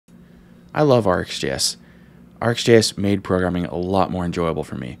I love RxJS. RxJS made programming a lot more enjoyable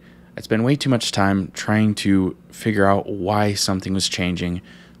for me. I spent way too much time trying to figure out why something was changing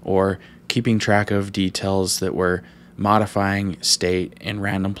or keeping track of details that were modifying state in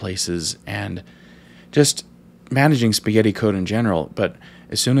random places and just managing spaghetti code in general. But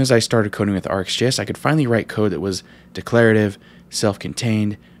as soon as I started coding with RxJS, I could finally write code that was declarative,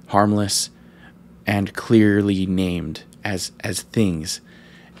 self-contained, harmless, and clearly named as things,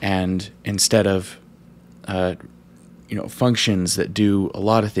 and instead of functions that do a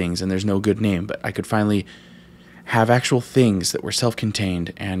lot of things and there's no good name. But I could finally have actual things that were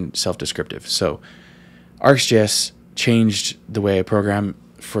self-contained and self-descriptive. So RxJS changed the way I program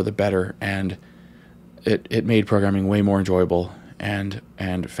for the better, and it made programming way more enjoyable and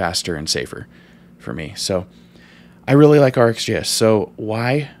faster and safer for me. So I really like RxJS. So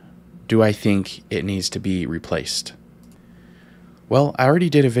why do I think it needs to be replaced? Well, I already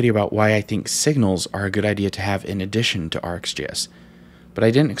did a video about why I think signals are a good idea to have in addition to RxJS, but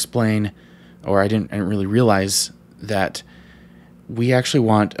I didn't explain, or I didn't really realize that we actually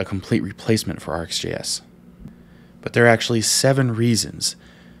want a complete replacement for RxJS. But there are actually 7 reasons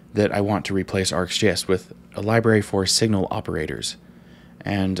that I want to replace RxJS with a library for signal operators.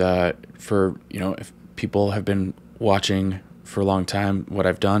 And if people have been watching for a long time what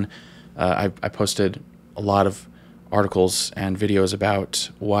I've done, I posted a lot of articles and videos about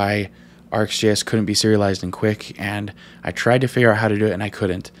why RxJS couldn't be serialized in Qwik, and I tried to figure out how to do it and I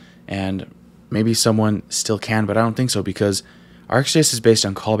couldn't. And maybe someone still can, but I don't think so, because RxJS is based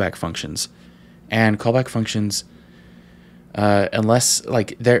on callback functions, and callback functions, unless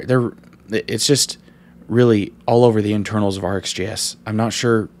it's just really all over the internals of RxJS. I'm not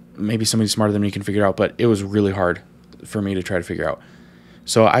sure, maybe somebody smarter than me can figure it out, but it was really hard for me to try to figure out.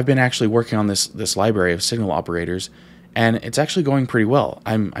 So I've been actually working on this library of signal operators, and it's actually going pretty well.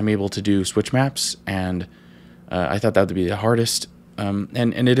 I'm able to do switch maps, and I thought that would be the hardest, and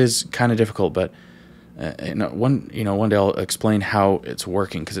it is kind of difficult. But one day I'll explain how it's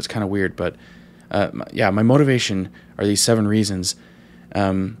working, because it's kind of weird. But my motivation are these 7 reasons,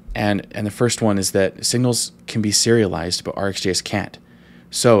 and the first one is that signals can be serialized, but RxJS can't.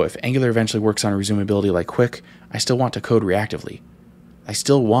 So if Angular eventually works on resumability like Qwik, I still want to code reactively. I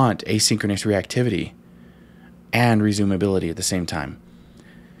still want asynchronous reactivity and resumability at the same time.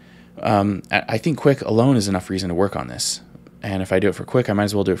 I think Qwik alone is enough reason to work on this. And if I do it for Qwik, I might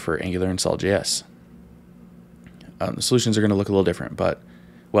as well do it for Angular and SolidJS. The solutions are going to look a little different,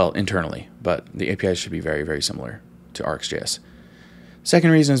 internally, but the APIs should be very, very similar to RxJS.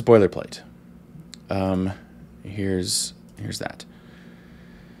 Second reason is boilerplate. Here's that.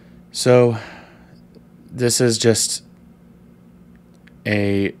 So this is just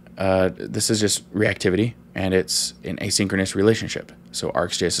reactivity, and it's an asynchronous relationship. So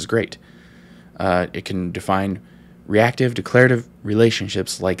RxJS is great. It can define reactive declarative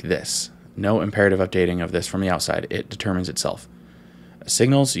relationships like this. No imperative updating of this from the outside. It determines itself.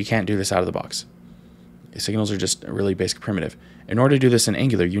 Signals, you can't do this out of the box. Signals are just a really basic primitive. In order to do this in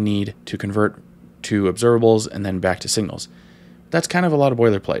Angular, you need to convert to observables and then back to signals. That's kind of a lot of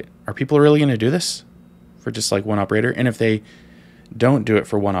boilerplate. Are people really going to do this for just like one operator? And if they don't do it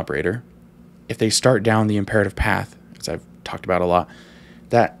for one operator, if they start down the imperative path, as I've talked about a lot,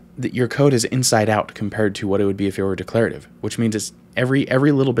 that your code is inside out compared to what it would be if it were declarative, which means it's every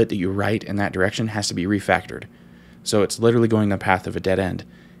little bit that you write in that direction has to be refactored. So it's literally going the path of a dead end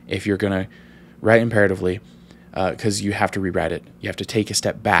if you're going to write imperatively, because you have to rewrite it. You have to take a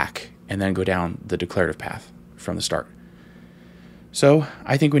step back and then go down the declarative path from the start. So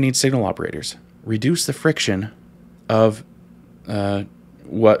I think we need signal operators. Reduce the friction of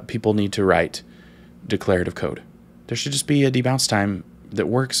what people need to write declarative code. There should just be a debounce time that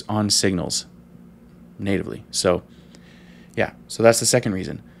works on signals natively. So so that's the second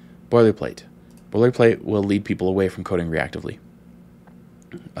reason. Boilerplate. Boilerplate will lead people away from coding reactively.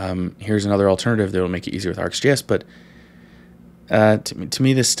 Here's another alternative that will make it easier with RxJS, but to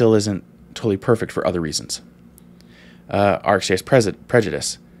me this still isn't totally perfect for other reasons. RxJS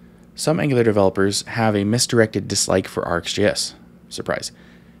Prejudice. Some Angular developers have a misdirected dislike for RxJS. Surprise.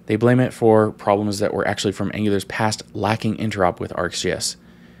 They blame it for problems that were actually from Angular's past lacking interop with RxJS.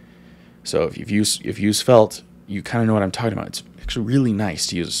 So if you've used Svelte, you kind of know what I'm talking about. It's actually really nice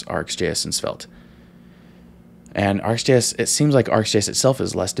to use RxJS in Svelte. And RxJS, it seems like RxJS itself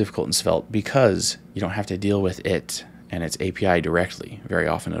is less difficult in Svelte because you don't have to deal with it and its API directly very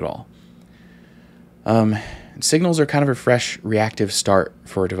often at all. Signals are kind of a fresh reactive start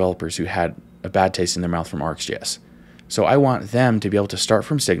for developers who had a bad taste in their mouth from RxJS. So I want them to be able to start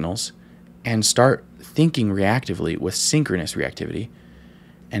from signals and start thinking reactively with synchronous reactivity,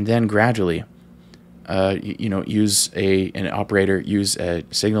 and then gradually, use an operator, use a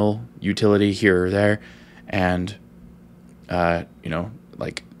signal utility here or there, and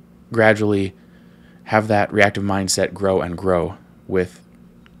like gradually have that reactive mindset grow and grow with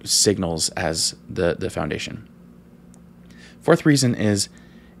signals as the foundation. Fourth reason is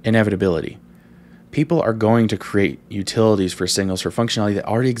inevitability. People are going to create utilities for signals for functionality that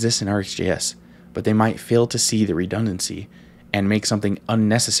already exists in RxJS, but they might fail to see the redundancy and make something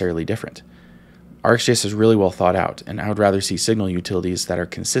unnecessarily different. RxJS is really well thought out, and I would rather see signal utilities that are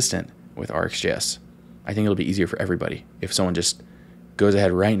consistent with RxJS. I think it'll be easier for everybody if someone just goes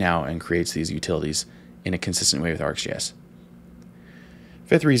ahead right now and creates these utilities in a consistent way with RxJS.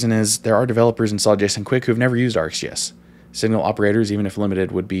 Fifth reason is there are developers in SolidJS and Qwik who have never used RxJS. Signal operators, even if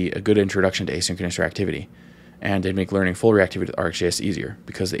limited, would be a good introduction to asynchronous reactivity, and they'd make learning full reactivity with RxJS easier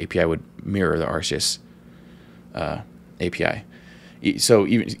because the API would mirror the RxJS API. So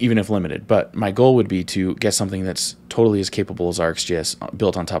even if limited, but my goal would be to get something that's totally as capable as RxJS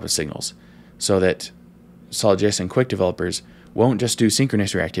built on top of signals, so that SolidJS and Qwik developers won't just do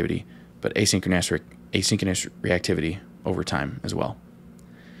synchronous reactivity, but asynchronous reactivity over time as well.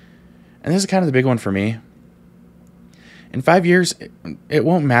 And this is kind of the big one for me. In 5 years, it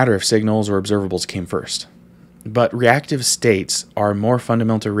won't matter if signals or observables came first, but reactive states are more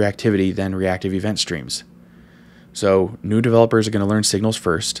fundamental to reactivity than reactive event streams. So new developers are going to learn signals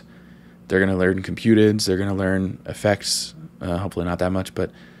first. They're going to learn computeds. They're going to learn effects. Hopefully not that much,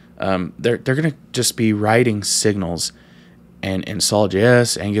 but they're going to just be writing signals in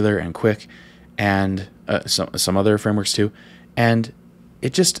SolidJS, Angular, and Qwik, and some other frameworks too. And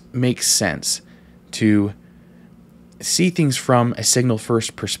it just makes sense to see things from a signal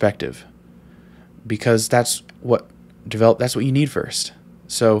first perspective, because that's what you need first.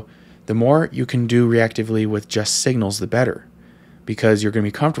 So the more you can do reactively with just signals, the better, because you're going to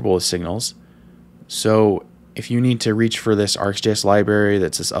be comfortable with signals. So if you need to reach for this RxJS library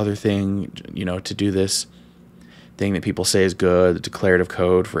that's this other thing, to do this thing that people say is good, the declarative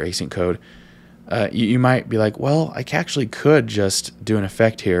code for async code, you might be like, well, I actually could just do an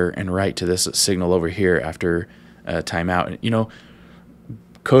effect here and write to this signal over here after timeout.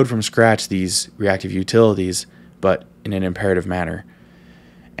 Code from scratch these reactive utilities, but in an imperative manner,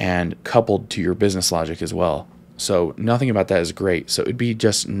 and coupled to your business logic as well. So nothing about that is great. So it'd be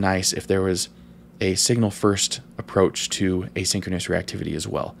just nice if there was a signal first approach to asynchronous reactivity as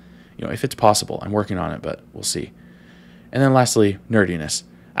well. If it's possible. I'm working on it, but we'll see. And then lastly, nerdiness.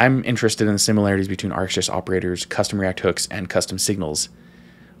 I'm interested in the similarities between RxJS operators, custom React hooks, and custom signals.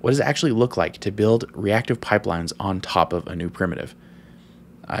 What does it actually look like to build reactive pipelines on top of a new primitive?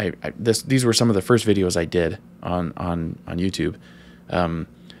 These were some of the first videos I did on YouTube.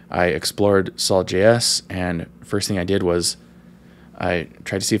 I explored SolidJS, and first thing I did was I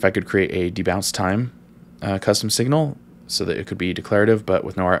tried to see if I could create a debounce time custom signal so that it could be declarative but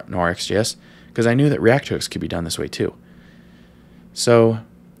with no RxJS, because I knew that React hooks could be done this way too. So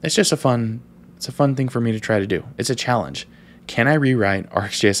it's just a fun thing for me to try to do. It's a challenge. Can I rewrite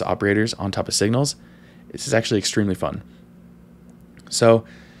RxJS operators on top of signals? This is actually extremely fun. So,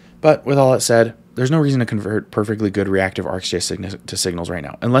 but with all that said, there's no reason to convert perfectly good reactive RxJS to signals right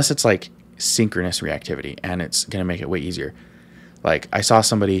now, unless it's like synchronous reactivity, and it's going to make it way easier. Like I saw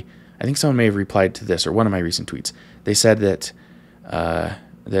somebody, I think someone may have replied to this or one of my recent tweets. They said that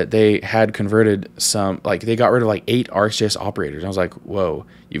that they had converted they got rid of like 8 RxJS operators. I was like, whoa,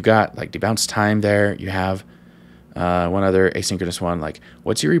 you've got like debounce time there. You have one other asynchronous one. Like,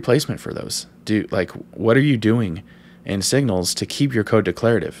 what's your replacement for those? What are you doing in signals to keep your code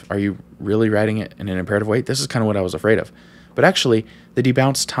declarative? Are you really writing it in an imperative way? This is kind of what I was afraid of. But actually, the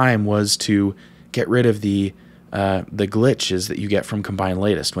debounce time was to get rid of the glitches that you get from combine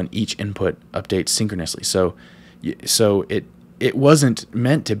latest when each input updates synchronously. So it wasn't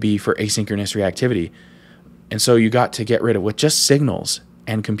meant to be for asynchronous reactivity, and so you got to get rid of with just signals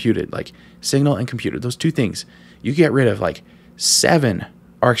and computed, like signal and computed, those two things. You get rid of like 7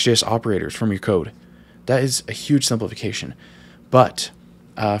 RxJS operators from your code. That is a huge simplification. But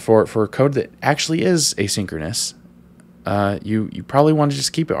for code that actually is asynchronous, you probably want to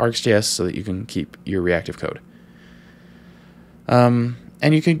just keep it RxJS so that you can keep your reactive code. And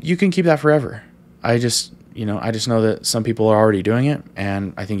you can keep that forever. I just know that some people are already doing it,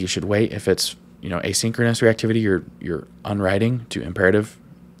 and I think you should wait if it's asynchronous reactivity you're unwriting to imperative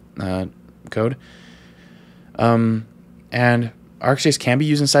code. And RxJS can be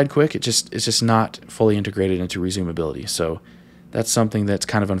used inside Qwik. It's just not fully integrated into resumability. So that's something that's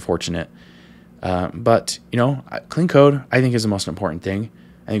kind of unfortunate. But clean code I think is the most important thing.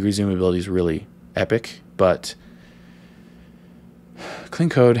 I think resumability is really epic, but clean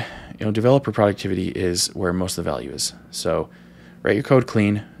code, developer productivity is where most of the value is. So write your code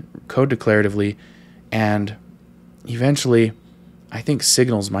clean, code declaratively, and eventually I think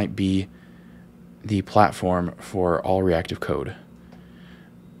Signals might be the platform for all reactive code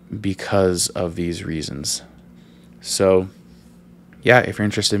because of these reasons. So yeah, if you're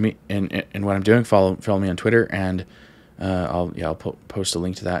interested in what I'm doing, follow me on Twitter, and I'll post a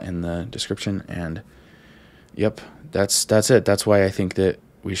link to that in the description. And yep, that's it. That's why I think that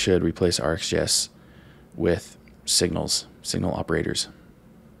we should replace RxJS with signal operators.